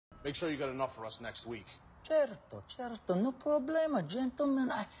Make sure you got enough for us next week. Certo, certo, no problema,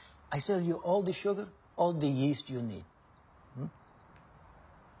 gentlemen. I sell you all the sugar, all the yeast you need. Hmm?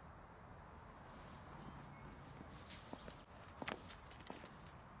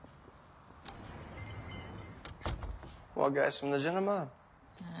 What guys from the cinema?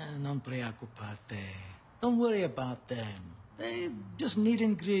 Non preoccupate. Don't worry about them. They just need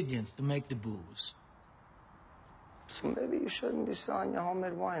ingredients to make the booze. So maybe you shouldn't be selling your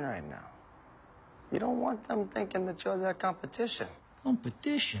homemade wine right now. You don't want them thinking that you're their competition.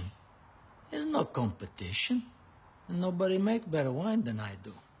 Competition? There's no competition. Nobody make better wine than I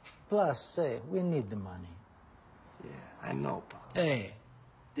do. Plus, we need the money. Yeah, I know, Pop. Hey,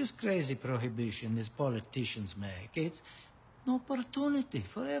 this crazy prohibition these politicians make, it's an opportunity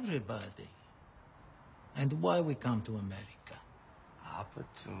for everybody. And why we come to America?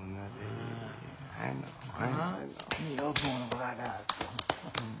 Opportunity. I know. Io buono, ragazzo.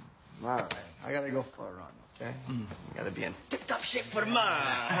 All right, I gotta go for a run, okay? I gotta be in tip-top shape for tomorrow.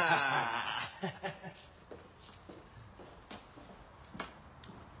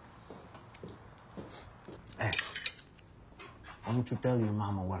 Hey, why don't you tell your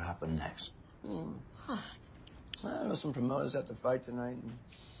mama what happened next? I know some promoters at the fight tonight. And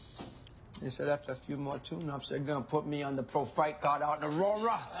they said after a few more tune-ups, they're gonna put me on the pro fight card out in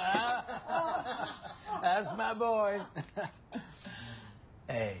Aurora. That's my boy.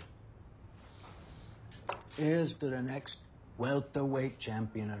 Hey, here's to the next welterweight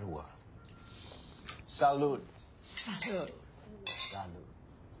champion of the world. Salud. Salud. Salud.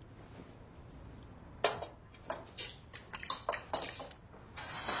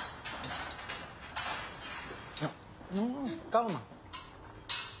 Calma.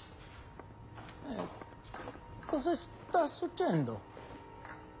 Cosa sta succedendo?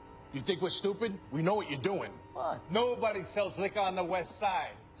 You think we're stupid? We know what you're doing. What? Nobody sells liquor on the west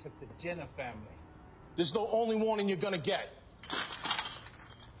side except the Jenner family. This is the only warning you're gonna get.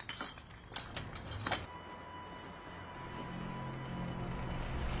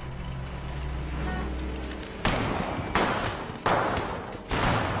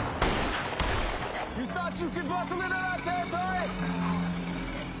 You thought you could bustle into that territory?